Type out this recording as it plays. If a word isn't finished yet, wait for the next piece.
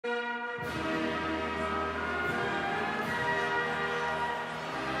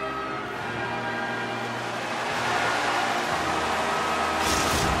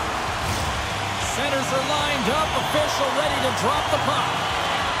are lined up, official ready to drop the puck.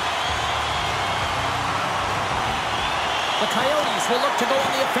 The Coyotes will look to go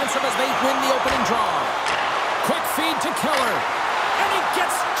on the offensive as they win the opening draw. Quick feed to Keller. And he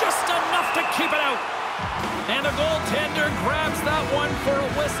gets just enough to keep it out. And the goaltender grabs that one for a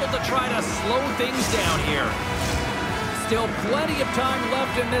whistle to try to slow things down here. Still plenty of time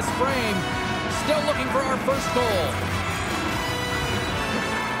left in this frame. Still looking for our first goal.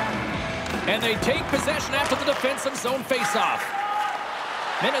 And they take possession after the defensive zone faceoff.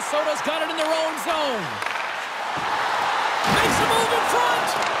 Minnesota's got it in their own zone. Makes a move in front.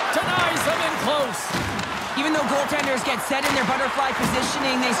 Denies them in close. Even though goaltenders get set in their butterfly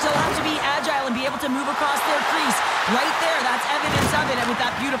positioning, they still have to be agile and be able to move across their crease. Right there, that's evidence of it with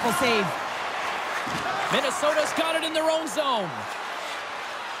that beautiful save. Minnesota's got it in their own zone.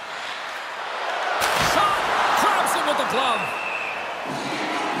 Shot! Grabs him with the glove.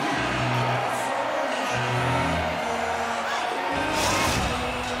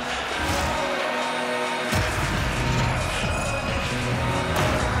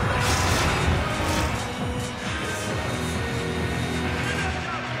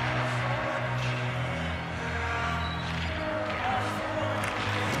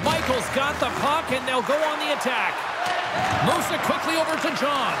 Got the puck, and they'll go on the attack. Moves it quickly over to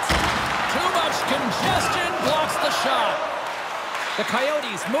Johns. Too much congestion, blocks the shot. The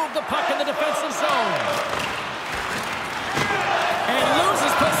Coyotes move the puck in the defensive zone. And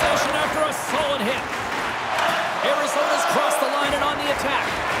loses possession after a solid hit. Arizona's crossed the line and on the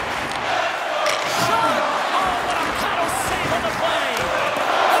attack. Shot! Oh, what a paddle save on the play!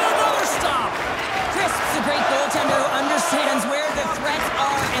 And another stop! Crisp's a great goaltender who understands where the threats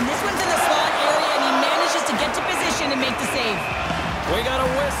are, and this one's in the slot area, and he manages to get to position and make the save. We got a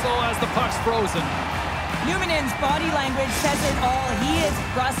whistle as the puck's frozen. Numinen's body language says it all. He is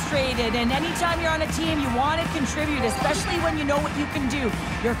frustrated, and anytime you're on a team, you want to contribute, especially when you know what you can do.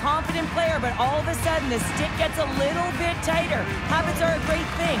 You're a confident player, but all of a sudden, the stick gets a little bit tighter. Habits are a great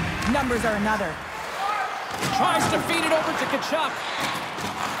thing. Numbers are another. Tries to feed it over to Tkachuk.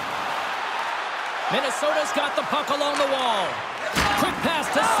 Minnesota's got the puck along the wall. Quick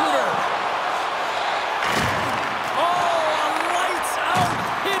pass to Suter. Oh, a lights-out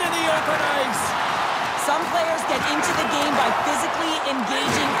hit in the open ice. Some players get into the game by physically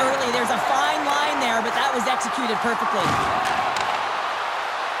engaging early. There's a fine line there, but that was executed perfectly.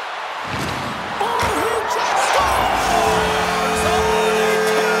 Oh, he just scores!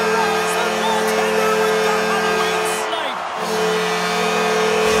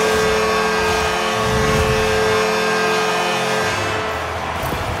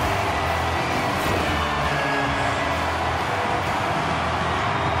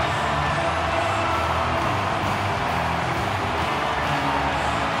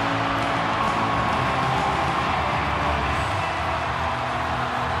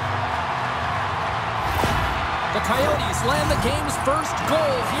 Coyotes land the game's first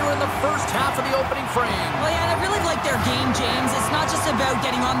goal here in the first half of the opening frame. Well, yeah, and I really like their game, James. It's not just about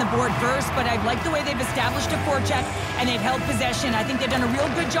getting on the board first, but I like the way they've established a forecheck and they've held possession. I think they've done a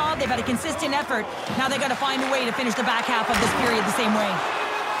real good job. They've had a consistent effort. Now they've got to find a way to finish the back half of this period the same way.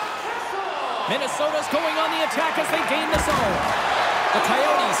 Minnesota's going on the attack as they gain the zone. The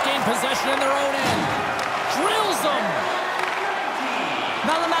Coyotes gain possession in their own end. Drills them.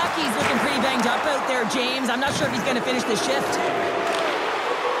 Malamaki's looking pretty banged up out there, James. I'm not sure if he's going to finish the shift.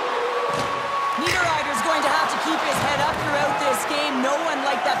 Niederreiter's going to have to keep his head up throughout this game. No one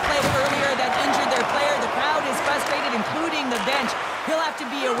like that play earlier that injured their player. The crowd is frustrated, including the bench. He'll have to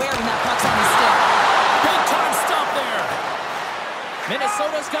be aware when that puck's on his stick. Big time stop there.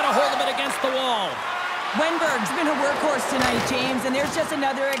 Minnesota's got a hold of it against the wall. Wenberg's been a workhorse tonight, James, and there's just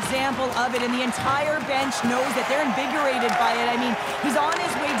another example of it, and the entire bench knows that they're invigorated by it. I mean, he's on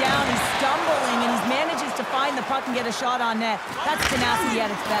his way down, he's stumbling, and he manages to find the puck and get a shot on net. That's tenacity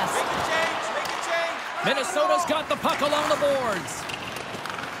at its best. Minnesota's got the puck along the boards.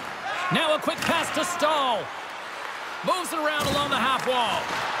 Now a quick pass to Stahl. Moves it around along the half wall.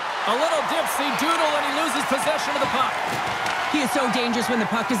 A little dipsy doodle, and he loses possession of the puck. He is so dangerous when the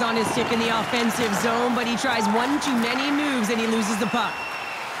puck is on his stick in the offensive zone, but he tries one too many moves and he loses the puck.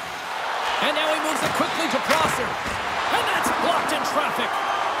 And now he moves it quickly to Prosser. And that's blocked in traffic.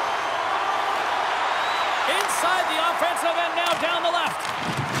 Inside the offensive end now down the left.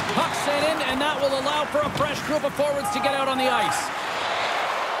 Puck sent in, and that will allow for a fresh group of forwards to get out on the ice.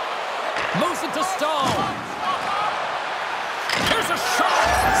 Moves it to Stahl. Here's a shot.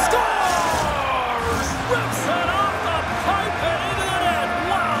 Scores! Rips it off the pipe and into the net.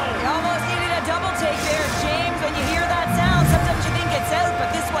 Wow! You almost needed a double take there, James. When you hear that sound, sometimes you think it's out,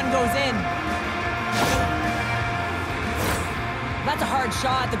 but this one goes in. a hard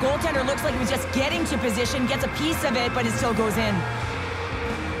shot. The goaltender looks like he was just getting to position, gets a piece of it, but it still goes in.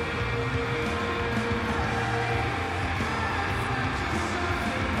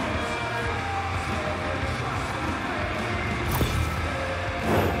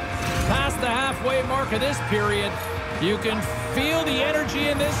 Past the halfway mark of this period, you can feel the energy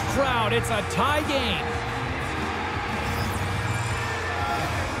in this crowd. It's a tie game.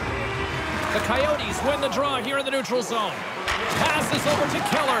 The Coyotes win the draw here in the neutral zone. Passes over to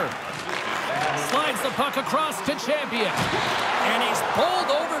Keller. Slides the puck across to Champion. And he's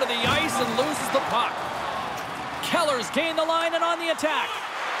pulled over to the ice and loses the puck. Keller's gained the line and on the attack.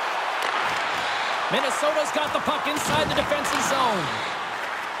 Minnesota's got the puck inside the defensive zone.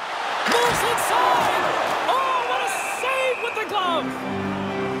 Moves inside! Oh, what a save with the glove!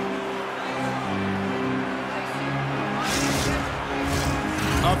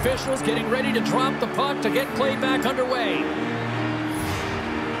 Officials getting ready to drop the puck to get play back underway.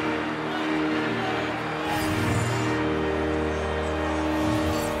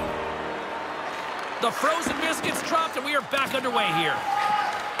 The frozen biscuits dropped and we are back underway here.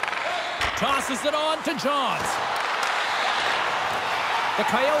 Tosses it on to Johns. The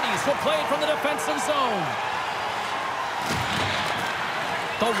Coyotes will play from the defensive zone.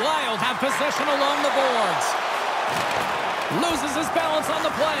 The Wild have possession along the boards. Loses his balance on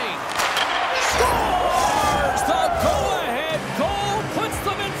the play. Scores! The go-ahead goal puts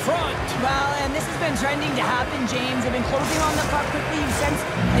them in front. Well, and this has been trending to happen, James. They've been closing on the puck quickly. You sense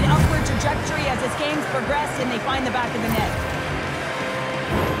an upward trajectory as this game's progressed, and they find the back of the net.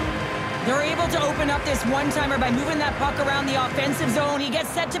 They're able to open up this one-timer by moving that puck around the offensive zone. He gets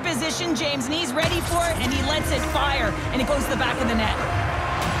set to position, James, and he's ready for it, and he lets it fire, and it goes to the back of the net.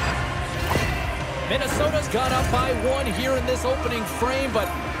 Minnesota's got up by one here in this opening frame,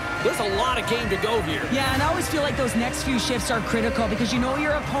 but there's a lot of game to go here. Yeah, and I always feel like those next few shifts are critical because you know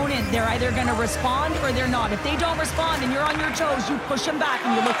your opponent, they're either going to respond or they're not. If they don't respond and you're on your toes, you push them back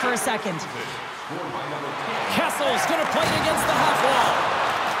and you look for a second. Kessel's going to play it against the half wall.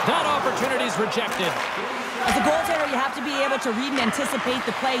 That opportunity's rejected. As a goaltender, you have to be able to read and anticipate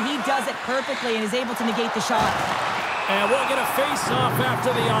the play. He does it perfectly and is able to negate the shot. And we'll get a face-off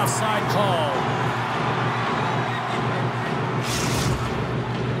after the offside call.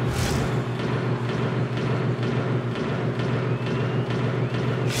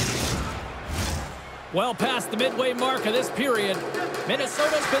 Well past the midway mark of this period,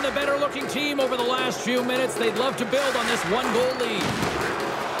 Minnesota's been the better-looking team over the last few minutes. They'd love to build on this one-goal lead.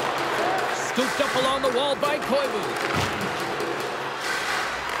 Scooped up along the wall by Koivu.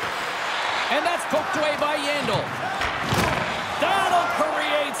 And that's poked away by Yandel. That'll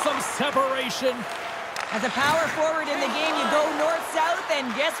create some separation. As a power forward in the game, you go north-south, and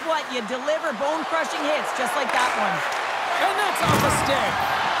guess what? You deliver bone-crushing hits just like that one. And that's off a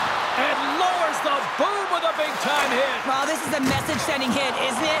stick. And lowers the boom with a big-time hit. Well, this is a message-sending hit,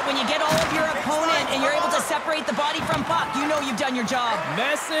 isn't it? When you get all of your opponent and you're able to separate the body from puck, you know you've done your job.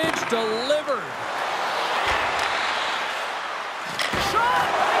 Message delivered. Shot!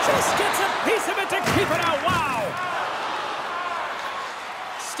 Just gets a piece of it to keep it out. Wow!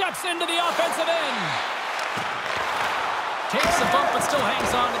 Steps into the offensive end. Takes a bump but still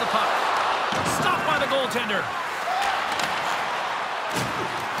hangs on to the puck. Stopped by the goaltender.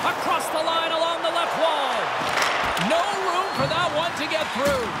 Across the line along the left wall. No room for that one to get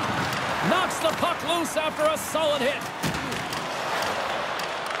through. Knocks the puck loose after a solid hit.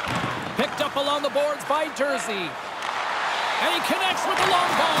 Picked up along the boards by Jersey. And he connects with the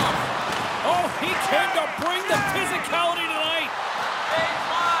long bomb. Oh, he came to bring the physicality tonight.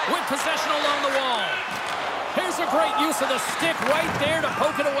 With possession along the wall. Here's a great use of the stick right there to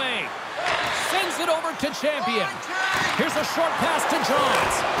poke it away. Sends it over to Champion. Here's a short pass to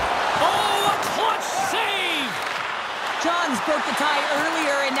Johns. Oh, a clutch save! Johns broke the tie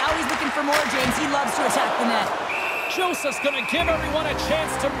earlier, and now he's looking for more, James. He loves to attack the net. Joseph's going to give everyone a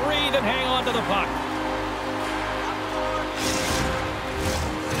chance to breathe and hang on to the puck.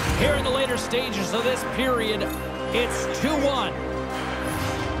 Here in the later stages of this period, it's 2-1.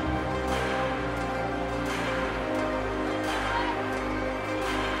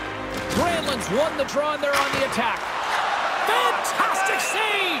 Granlund's won the draw and they're on the attack. Fantastic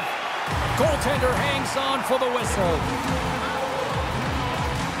save! Goaltender hangs on for the whistle.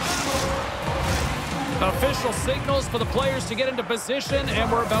 Official signals for the players to get into position,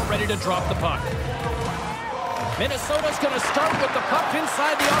 and we're about ready to drop the puck. Minnesota's going to start with the puck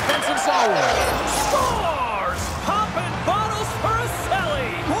inside the offensive zone. Scores! Popping bottles for a Selly!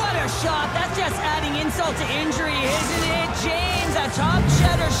 What a shot! That's just adding insult to injury, isn't it, James? A top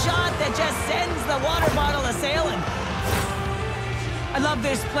cheddar shot that just sends the water bottle a-sailing. I love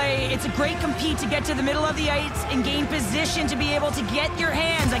this play. It's a great compete to get to the middle of the ice and gain position to be able to get your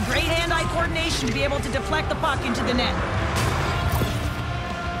hands, a great hand-eye coordination to be able to deflect the puck into the net.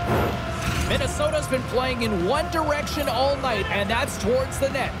 Minnesota's been playing in one direction all night, and that's towards the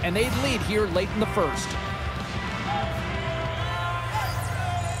net, and they lead here late in the first.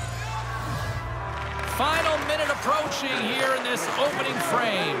 Final minute approaching here in this opening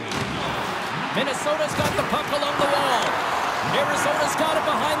frame. Minnesota's got the puck along the wall. Arizona's got it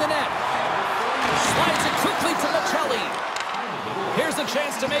behind the net. Slides it quickly to Michelli. Here's a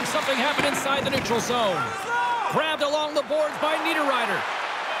chance to make something happen inside the neutral zone. Grabbed along the boards by Niederreiter.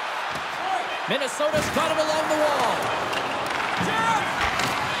 Minnesota's got it along the wall.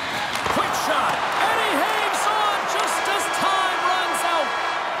 Quick shot. And he hangs on just as time runs out.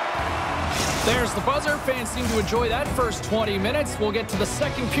 There's the buzzer. Fans seem to enjoy that first 20 minutes. We'll get to the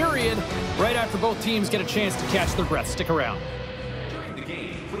second period right after both teams get a chance to catch their breath. Stick around. During the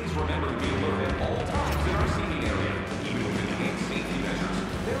game, please remember to be alert at all times in our seating area. Even with the game safety measures,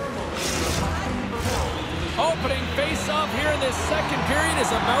 there are moments where Opening face-off here in this second period is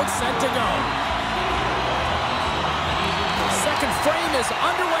about set to go. Second frame is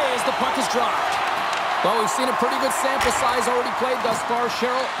underway as the puck is dropped. Well, we've seen a pretty good sample size already played thus far.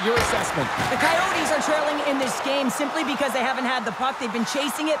 Cheryl, your assessment. The Coyotes are trailing in this game simply because they haven't had the puck. They've been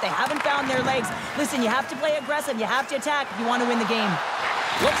chasing it. They haven't found their legs. Listen, you have to play aggressive. You have to attack if you want to win the game.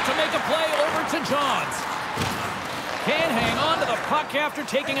 Looks to make a play over to Johns. Can't hang on to the puck after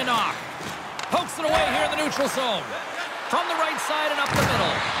taking a knock. Pokes it away here in the neutral zone. From the right side and up the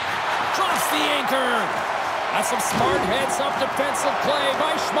middle. Drops the anchor. That's some smart heads-up defensive play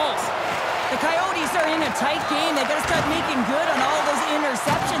by Schmaltz. The Coyotes are in a tight game. They got to start making good on all those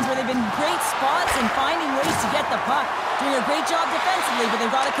interceptions where they've been great spots and finding ways to get the puck. Doing a great job defensively, but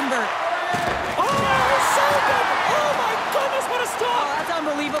they've got to convert. Oh, he saved it! Oh, my goodness, what a stop! Oh, that's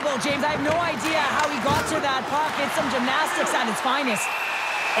unbelievable, James. I have no idea how he got to that puck. It's some gymnastics at its finest.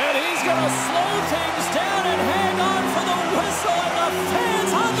 And he's going to slow things down and hang on for the whistle, and the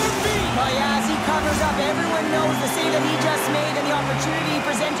fans on their feet. Oh, yeah, as he covers up, everyone knows the save that he just made and the opportunity he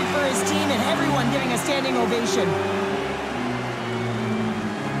presented for his team, and everyone giving a standing ovation.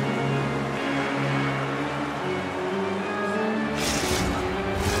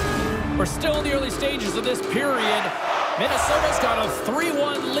 We're still in the early stages of this period. Minnesota's got a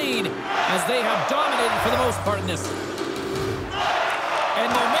 3-1 lead as they have dominated for the most part in this. And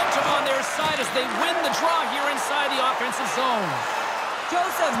momentum on their side as they win the draw here inside the offensive zone.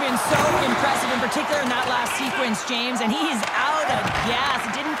 Joseph's been so impressive, in particular in that last sequence, James, and he's out of gas.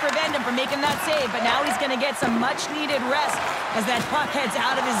 It didn't prevent him from making that save, but now he's going to get some much-needed rest as that puck heads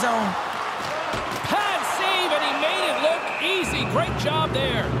out of his zone. Pad save, and he made it look easy. Great job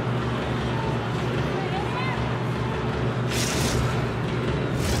there.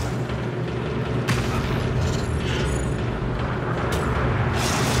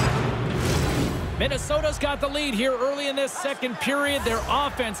 Minnesota's got the lead here early in this second period. Their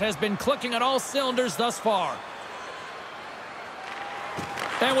offense has been clicking on all cylinders thus far.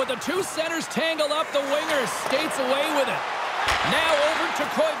 And with the two centers tangled up, the winger skates away with it. Now over to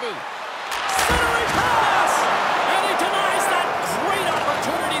Koivu. Centering pass! And he denies that great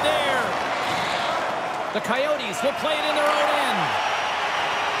opportunity there. The Coyotes will play it in their own end.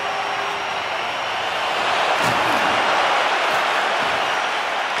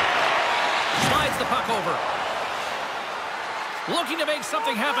 The puck over. Looking to make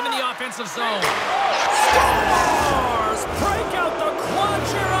something happen in the offensive zone. Scores! Break out the quad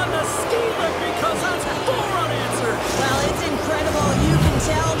chair on the ski lift because that's 4 unanswered. Well, it's incredible. You can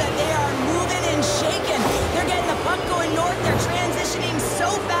tell that they are moving and shaking. They're getting the puck going north. They're transitioning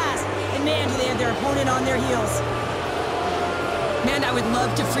so fast. And man, do they have their opponent on their heels. Man, I would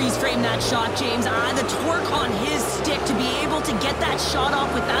love to freeze frame that shot, James. The torque on his stick to be able to get that shot off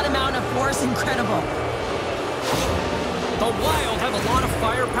with that amount of force, incredible. The Wild have a lot of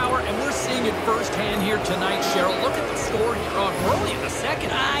firepower, and we're seeing it firsthand here tonight, Cheryl. Look at the score here early in the second.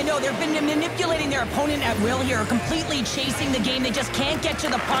 I know, they've been manipulating their opponent at will here, completely chasing the game. They just can't get to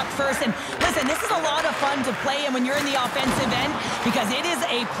the puck first. And listen, this is a lot of fun to play in when you're in the offensive end because it is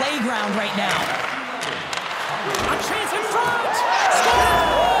a playground right now. A chance in front!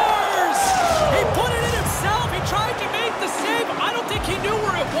 Scores! He put it in himself. He tried to make the save. I don't think he knew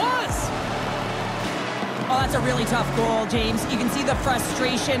where it was. Oh, that's a really tough goal, James. You can see the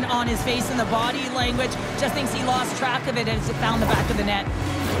frustration on his face and the body language. Just thinks he lost track of it as it found the back of the net.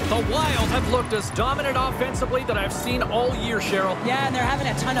 The Wild have looked as dominant offensively that I've seen all year, Cheryl. Yeah, and they're having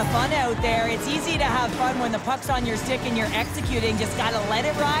a ton of fun out there. It's easy to have fun when the puck's on your stick and you're executing. Just got to let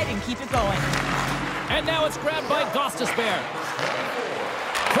it ride and keep it going. And now it's grabbed by Gostisbehere.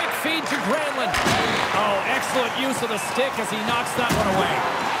 Excellent use of the stick as he knocks that one away.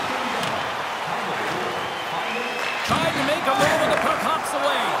 Tried to make a move and the puck hops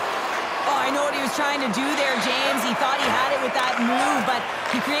away. Oh, I know what he was trying to do there, James. He thought he had it with that move, but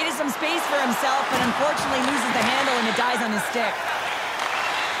he created some space for himself, but unfortunately loses the handle and it dies on his stick.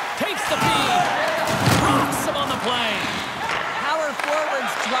 Takes the feed. Rocks him on the play. Power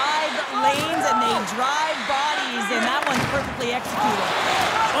forwards drive lanes and they drive bodies, and that one's perfectly executed.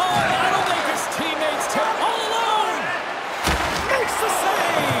 Oh, I don't think his teammates took all alone. Makes the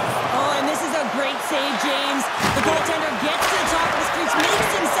save. Oh, and this is a great save, James. The goaltender gets to the top of his crease,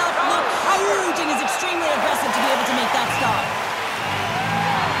 makes himself look huge, and is extremely aggressive to be able to make that stop.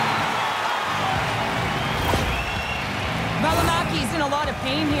 Malamaki's in a lot of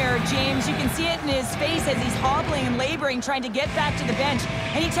pain here, James. You can see it in his face as he's hobbling and laboring, trying to get back to the bench.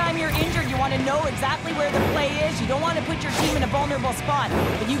 Anytime you're injured, you want to know exactly where the play is. You don't want to put your team in a vulnerable spot,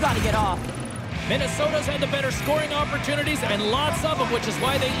 but you got to get off. Minnesota's had the better scoring opportunities, and lots of them, which is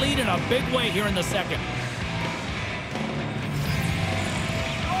why they lead in a big way here in the second.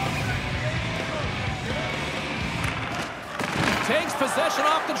 Takes possession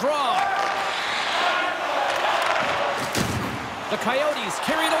off the draw. The Coyotes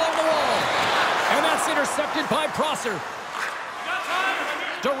carried along the wall. And that's intercepted by Prosser.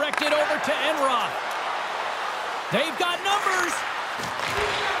 Directed over to Enroth. They've got numbers.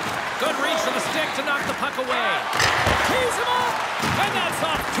 Good reach to the stick to knock the puck away. Tees him up. And that's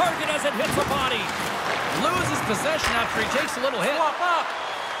off target as it hits the body. Loses possession after he takes a little hit.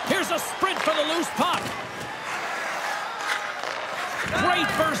 Here's a sprint for the loose puck. Great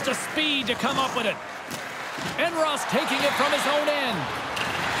burst of speed to come up with it. Enroth taking it from his own end.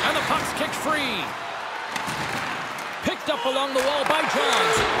 And the puck's kicked free. Picked up along the wall by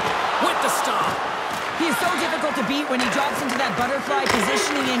Johns. With the stop. He is so difficult to beat when he drops into that butterfly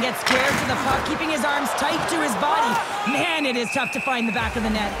positioning and gets scared to the puck, keeping his arms tight to his body. Man, it is tough to find the back of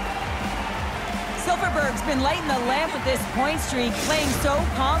the net. Silverberg's been lighting the lamp with this point streak, playing so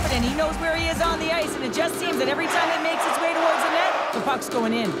confident. He knows where he is on the ice, and it just seems that every time it makes its way towards the net, the puck's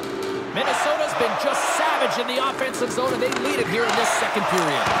going in. Minnesota's been just savage in the offensive zone, and they lead it here in this second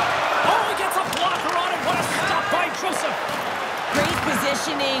period. Oh, he gets a blocker on it. What a stop by Joseph. Great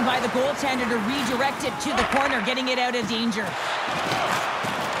positioning by the goaltender to redirect it to the corner, getting it out of danger.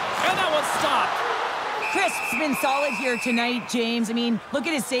 And that one's stopped. Crisp's been solid here tonight, James. I mean, look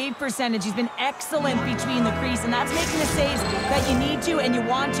at his save percentage. He's been excellent between the crease, and that's making the saves that you need to and you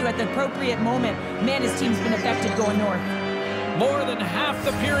want to at the appropriate moment. Man, his team's been effective going north. More than half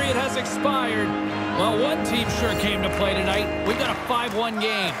the period has expired. Well, one team sure came to play tonight. We've got a 5-1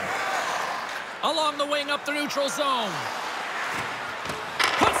 game. Along the wing up the neutral zone.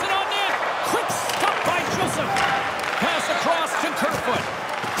 Puts it on net. Quick stop by Joseph. Pass across to Kerfoot.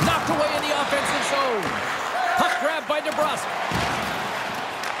 Knocked away in the offensive zone. Puck grab by DeBrusque.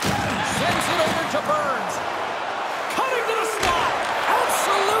 Sends it over to Burns. Cutting to the slot.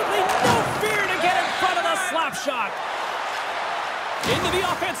 Absolutely no fear to get in front of the slap shot. Into the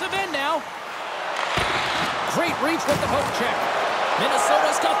offensive end now. Great reach with the poke check.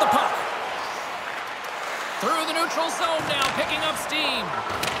 Minnesota's got the puck. Through the neutral zone now, picking up steam.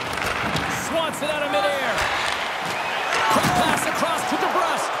 Swats it out of midair. Quick pass across to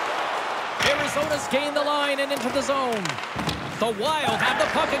DeBrusque. Arizona's gained the line and into the zone. The Wild have the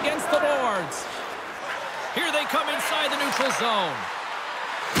puck against the boards. Here they come inside the neutral zone.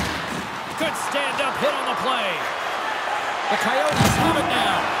 Good stand-up hit on the play. The Coyotes have it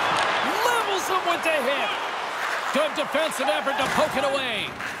now. Levels them with the hit. Good defensive effort to poke it away.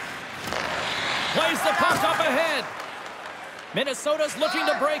 Plays the puck up ahead. Minnesota's looking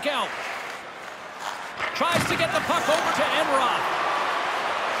to break out. Tries to get the puck over to Enroth.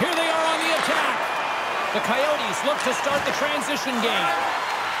 Here they are on the attack. The Coyotes look to start the transition game.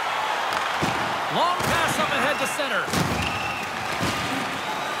 Long pass up ahead to center.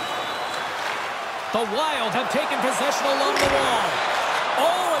 The Wild have taken possession along the wall.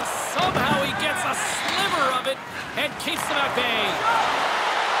 Oh, and somehow he gets a sliver of it and keeps them at bay.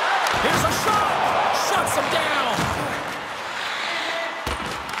 Here's a shot. Shuts him down.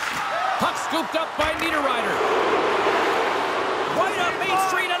 Puck scooped up by Niederreiter. Right up Main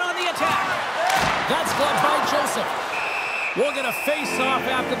Street and on the attack. That's gloved by Joseph. We'll get a face-off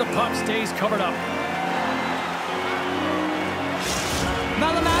after the puck stays covered up.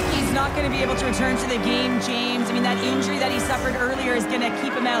 Malamaki's not going to be able to return to the game, James. I mean, that injury that he suffered earlier is going to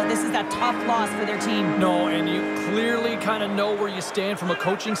keep him out. This is that tough loss for their team. No, and you clearly kind of know where you stand from a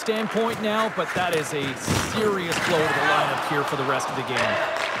coaching standpoint now, but that is a serious blow to the lineup here for the rest of the game.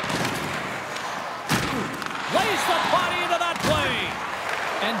 Lays the body into that play.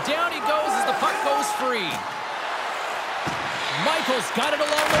 And down he goes as the the puck goes free. Michael's got it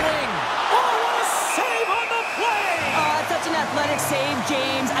along the wing. Oh, what a save on the play! Oh, that's such an athletic save,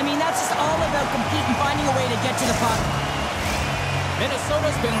 James. I mean, that's just all about competing, finding a way to get to the puck.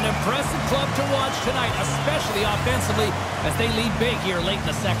 Minnesota's been an impressive club to watch tonight, especially offensively, as they lead big here late in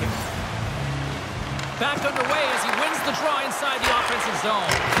the second. Back underway as he wins the draw inside the offensive zone.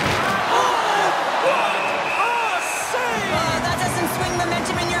 Oh, what a save! That doesn't swing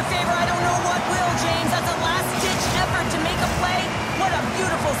momentum in your favor. I don't know what will, James. That's a last-ditch effort to make a play. What a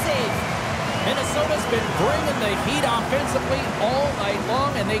beautiful save. Minnesota's been bringing the heat offensively all night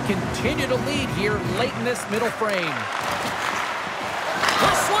long, and they continue to lead here late in this middle frame.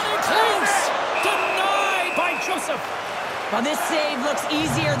 This one in close! Denied by Joseph! Well, this save looks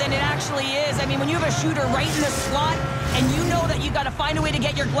easier than it actually is. I mean, when you have a shooter right in the slot, and you know that you got to find a way to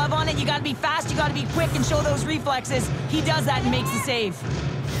get your glove on it, you got to be fast, you got to be quick and show those reflexes. He does that and makes the save.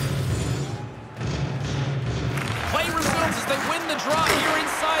 Play resumes as they win the draw here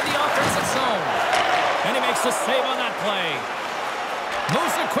inside the offensive zone. And he makes the save on that play.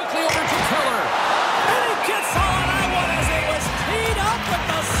 Moves it quickly over to Keller. And he gets on that one as it was teed up with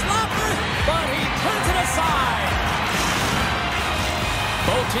the slapper, but he turns it aside.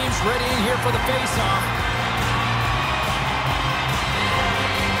 Both teams ready in here for the face-off.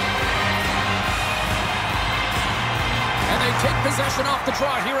 And they take possession off the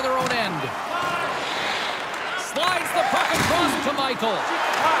draw here in their own end. Slides the puck across to Michael.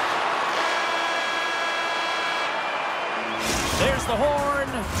 There's the horn.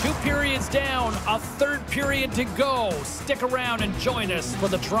 2 periods down, a 3rd period to go. Stick around and join us for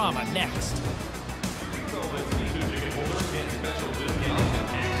the drama next.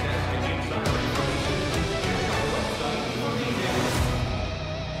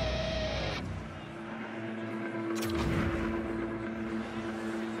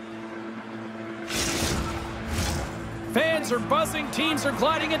 Fans are buzzing. Teams are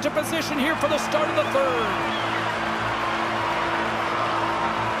gliding into position here for the start of the 3rd.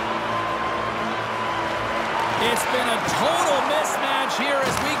 It's been a total mismatch here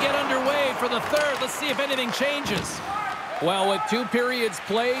as we get underway for the 3rd. Let's see if anything changes. Well, with 2 periods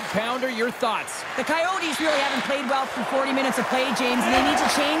played, Pounder, your thoughts? The Coyotes really haven't played well through 40 minutes of play, James, and they need to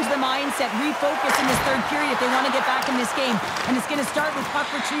change the mindset, refocus in this 3rd period if they want to get back in this game. And it's going to start with puck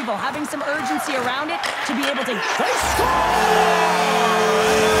retrieval, having some urgency around it to be able to... They score!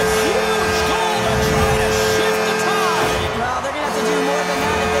 A huge goal to try to shift the tide! Well, they're going to have to do more than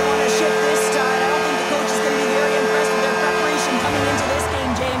that if they want to shift this tide. I don't think the coach is going to be very impressed with their preparation coming into this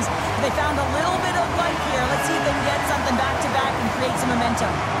game, James. They found a little bit of life here. Let's see if they can get something back-to-back and create some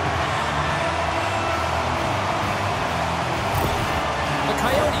momentum. The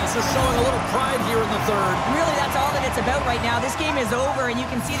Coyotes are showing a little pride here in the 3rd. Really, that's all that it's about right now. This game is over, and you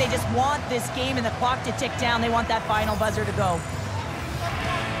can see they just want this game and the clock to tick down. They want that final buzzer to go.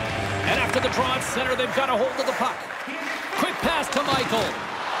 And after the draw at center, they've got a hold of the puck. Quick pass to Michael.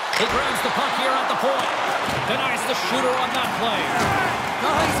 He grabs the puck here at the point. Denies the shooter on that play.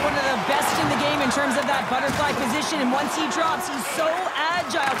 Oh, he's one of the best in the game in terms of that butterfly position, and once he drops, he's so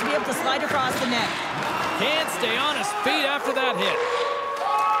agile to be able to slide across the net. Can't stay on his feet after that hit.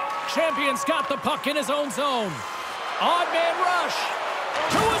 Champion's got the puck in his own zone. Odd man rush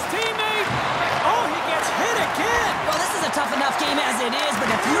to his teammate. Oh, he gets hit again. Well, this is a tough enough game as it is, but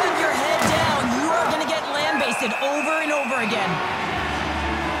if you have your head down, you are going to get lambasted over and over again.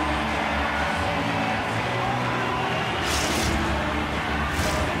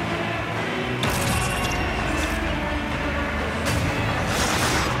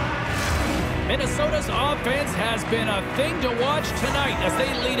 Minnesota's offense has been a thing to watch tonight as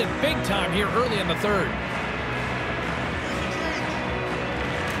they lead it big time here early in the 3rd.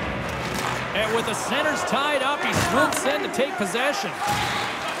 And with the centers tied up, he swoops in to take possession.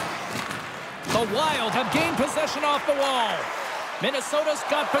 The Wild have gained possession off the wall. Minnesota's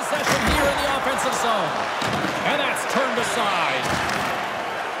got possession here in the offensive zone. And that's turned aside.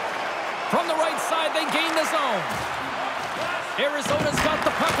 From the right side, they gain the zone. Arizona's got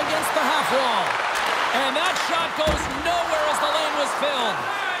the puck against the half wall. And that shot goes nowhere as the lane was filled.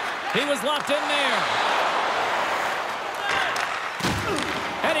 He was locked in there.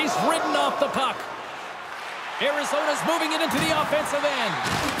 And he's ridden off the puck. Arizona's moving it into the offensive end.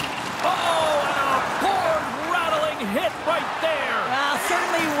 Oh, and a board-rattling hit right there. Well,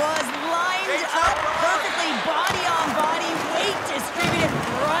 certainly was lined up perfectly, body on body, weight distributed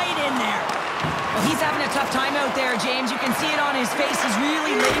right in there. Well, he's having a tough time out there, James. You can see it on his face. He's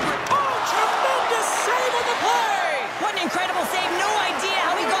really laboring. Oh, tremendous save on the play! What an incredible save. No idea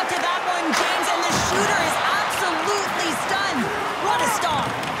how he got to that one, James. And the shooter is absolutely stunned. What a stop.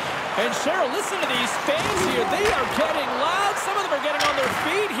 And Cheryl, listen to these fans here. They are getting loud. Some of them are getting on their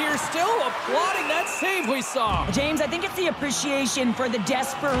feet here, still applauding that save we saw. James, I think it's the appreciation for the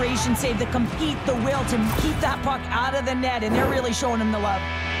desperation save, the compete, the will to keep that puck out of the net, and they're really showing him the love.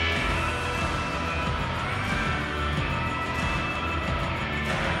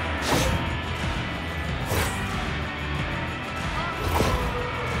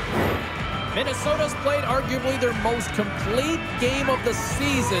 Minnesota's played arguably their most complete game of the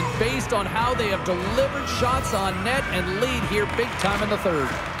season based on how they have delivered shots on net and lead here big time in the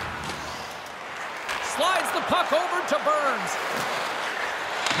third. Slides the puck over to Burns.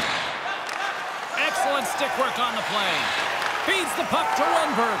 Excellent stick work on the play. Feeds the puck to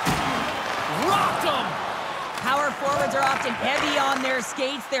Lundberg. Rocked him. Power forwards are often heavy on their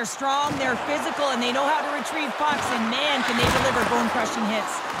skates. They're strong, they're physical, and they know how to retrieve pucks, and man, can they deliver bone-crushing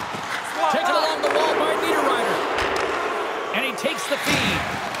hits. Taken along the wall by Niederreiter. And he takes the feed.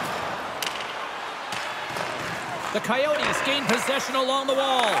 The Coyotes gain possession along the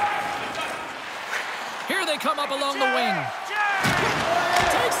wall. Here they come up along the wing.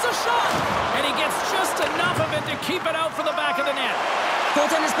 Takes the shot. And he gets just enough of it to keep it out for the back of the net.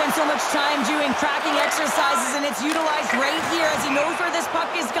 Goaltender spends so much time doing tracking exercises, and it's utilized right here as he knows where this puck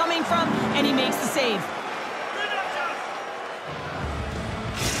is coming from, and he makes the save.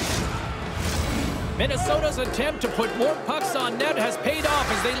 Minnesota's attempt to put more pucks on net has paid off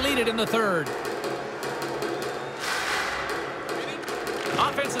as they lead it in the third.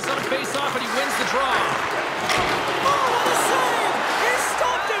 Offense is on face-off, and he wins the draw. Oh, what a save! He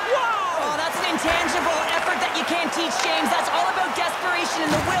stopped it! Wow! Oh, that's an intangible effort that you can't teach, James. That's all about desperation and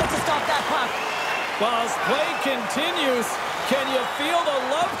the will to stop that puck. Well, as play continues, can you feel the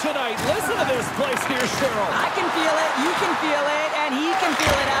love tonight? Listen to this place here, Cheryl. I can feel it, you can feel it, and he can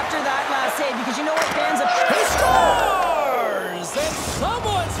feel it after that last save, because you know what, fans of... He scores! And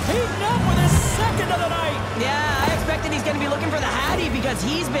someone's heating up with his second of the night. Yeah, I expected he's going to be looking for the Hattie, because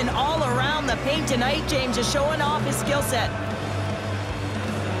he's been all around the paint tonight, James, just showing off his skill set.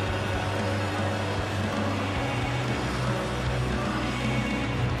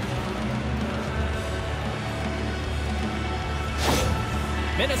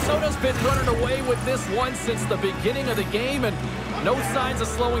 Minnesota's been running away with this one since the beginning of the game, and no signs of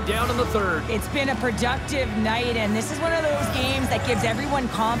slowing down in the third. It's been a productive night, and this is one of those games that gives everyone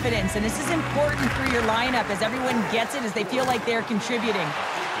confidence, and this is important for your lineup as everyone gets it, as they feel like they're contributing.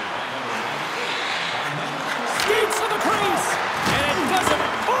 Skates to the crease, and it doesn't.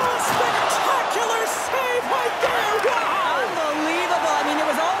 Oh, spectacular save right there! Wow! Unbelievable. I mean, it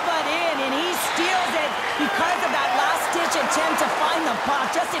was all but in, and he steals it because of that last-ditch attempt to find the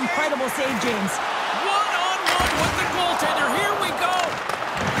puck. Just incredible save, James. One-on-one with the goaltender. Here we go.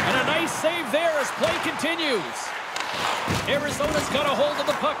 And a nice save there as play continues. Arizona's got a hold of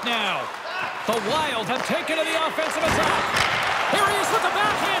the puck now. The Wild have taken to the offensive attack. Here he is with the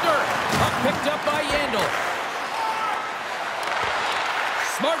backhander. Puck picked up by Yandel.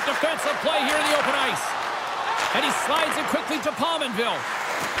 Smart defensive play here in the open ice. And he slides it quickly to Pominville.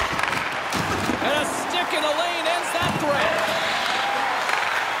 And a stick in the lane ends that threat.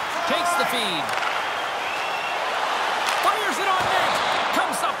 Takes the feed. Fires it on net.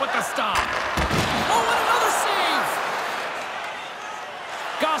 Comes up with the stop. Oh, and another save.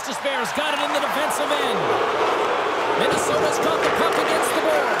 Gostisbehere's got it in the defensive end. Minnesota's got the puck against the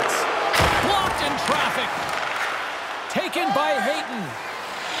boards. Blocked in traffic. Taken by Hayton.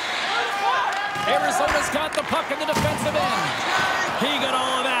 Arizona's got the puck in the defensive end. He got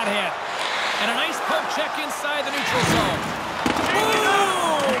all of that hit. And a nice poke check inside the neutral zone. Boom!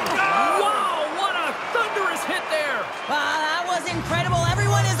 Wow, what a thunderous hit there. Wow, that was incredible.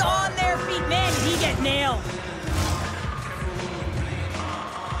 Everyone is on their feet. Man, did he get nailed.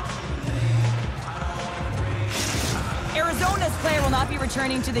 Arizona's player will not be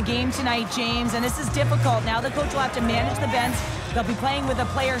returning to the game tonight, James, and this is difficult. Now the coach will have to manage the bench. They'll be playing with a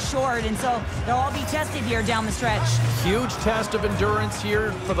player short, and so they'll all be tested here down the stretch. Huge test of endurance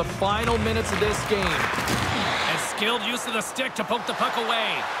here for the final minutes of this game. And skilled use of the stick to poke the puck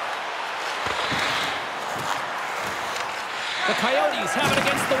away. The Coyotes have it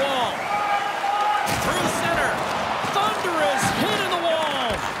against the wall. Through center. Thunderous hit in the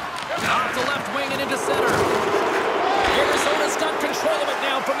wall. Off the left wing and into center. Arizona's got control of it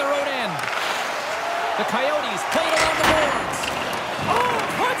now from their own end. The Coyotes play it along the boards. Oh,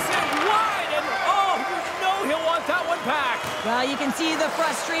 puts it wide, and oh, you know he'll want that one back. Well, you can see the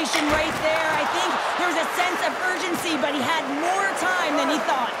frustration right there. I think there's a sense of urgency, but he had more time than he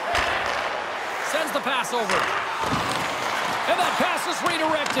thought. Sends the pass over. And that pass is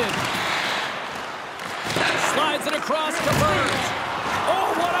redirected. Slides it across to Burns. Oh,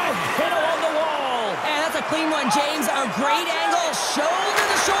 what a James. A great angle, shoulder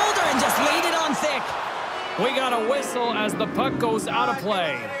to shoulder, and just laid it on thick. We got a whistle as the puck goes out of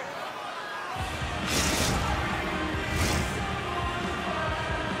play.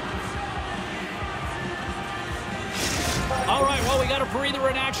 All right, well, we got a breather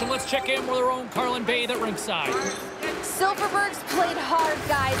in action. Let's check in with our own Carlin Bay at ringside. Silverberg's played hard,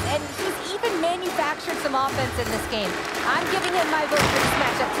 guys, and he's even manufactured some offense in this game. I'm giving him my vote for this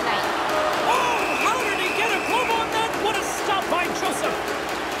matchup tonight. Oh, how did he get a glove on that? What a stop by Joseph.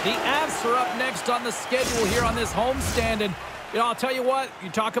 The Avs are up next on the schedule here on this homestand, and you know, I'll tell you what, you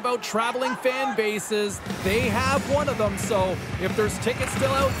talk about traveling fan bases, they have one of them, so if there's tickets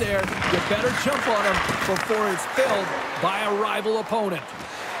still out there, you better jump on them before it's filled by a rival opponent.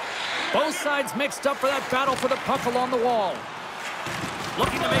 Both sides mixed up for that battle for the puck along the wall.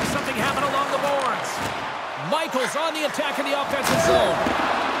 Looking to make something happen along the boards. Michaels on the attack in the offensive zone.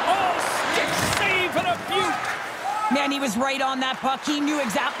 Oh, stick save and a beaut. Man, he was right on that puck. He knew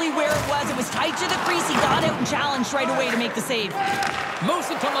exactly where it was. It was tight to the crease. He got out and challenged right away to make the save.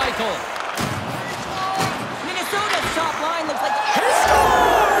 Moves it to Michael. Minnesota's top line looks like... He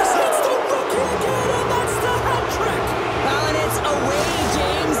scores! It's the rookie again, and that's the hat trick! Well, and it's away,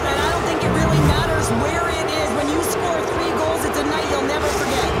 James, and I don't think it really matters where it is. When you score 3 goals, it's a night you'll never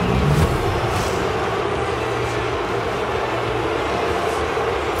forget.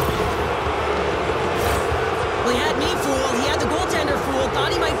 Well, he had me fooled. He had the goaltender fooled.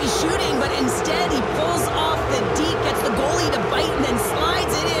 Thought he might be shooting, but instead he pulls off the deke, gets the goalie to bite, and then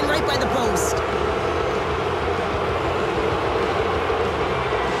slides it in right by the post.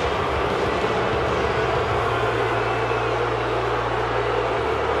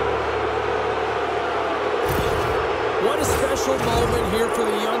 What a special moment here for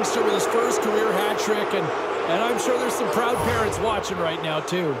the youngster with his first career hat trick, and I'm sure there's some proud parents watching right now,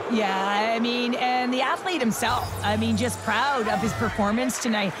 too. Yeah, I mean, and the athlete himself, I mean, just proud of his performance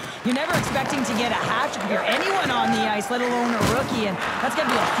tonight. You're never expecting to get a hat trick or anyone on the ice, let alone a rookie, and that's going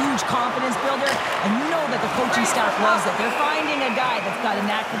to be a huge confidence builder, and you know that the coaching staff loves it. They're finding a guy that's got a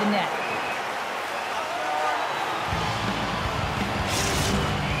knack for the net.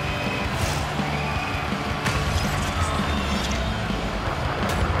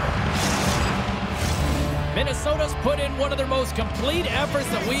 Minnesota's put in one of their most complete efforts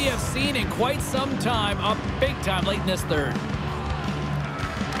that we have seen in quite some time, up big time late in this third.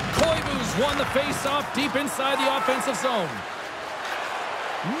 Koivu's won the face-off deep inside the offensive zone.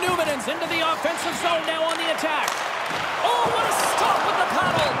 Newman's into the offensive zone now on the attack. Oh, what a stop with the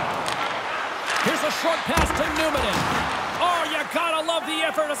paddle! Here's a short pass to Newman. Oh, you gotta love the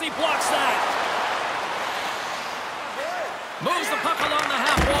effort as he blocks that. Moves the puck along the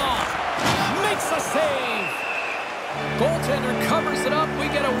half wall. Makes a save. Goaltender covers it up. We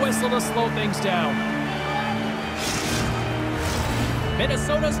get a whistle to slow things down.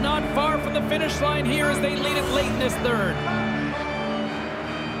 Minnesota's not far from the finish line here as they lead it late in this third.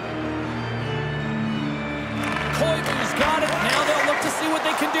 Koivu's got it. Now they'll look to see what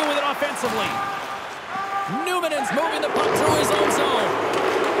they can do with it offensively. Newman's moving the puck through his own zone.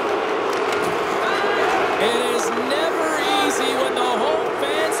 It is never easy when the home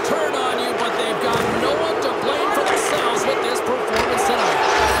fans turn on you, but they've got no one to blame for themselves with this performance tonight.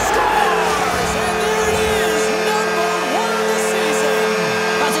 Scores! And there it is, #1 of the season.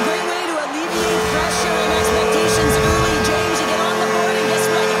 That's a great way to alleviate pressure and expectations early, James. You get on the board, and guess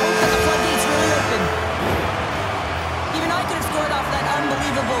what? You hope that the floodgates really open. Even I could have scored off that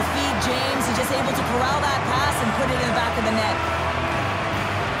unbelievable feed, James. He's just able to corral that pass and put it in the back of the net.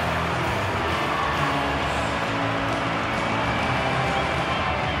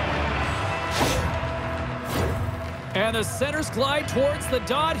 And the centers glide towards the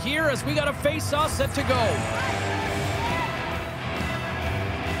dot here as we got a face-off set to go.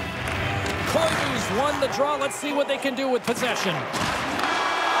 Koivu's won the draw. Let's see what they can do with possession.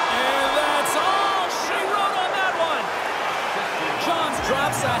 And that's all she wrote on that one. Johns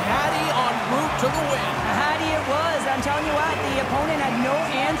drops a hattie en route to the win. A hattie it was. I'm telling you what, the opponent had no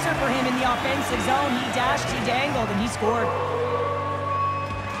answer for him in the offensive zone. He dashed, he dangled, and he scored.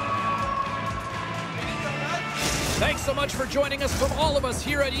 Thanks so much for joining us from all of us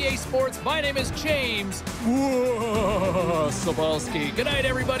here at EA Sports. My name is James Sabalski. Good night,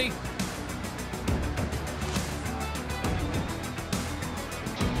 everybody.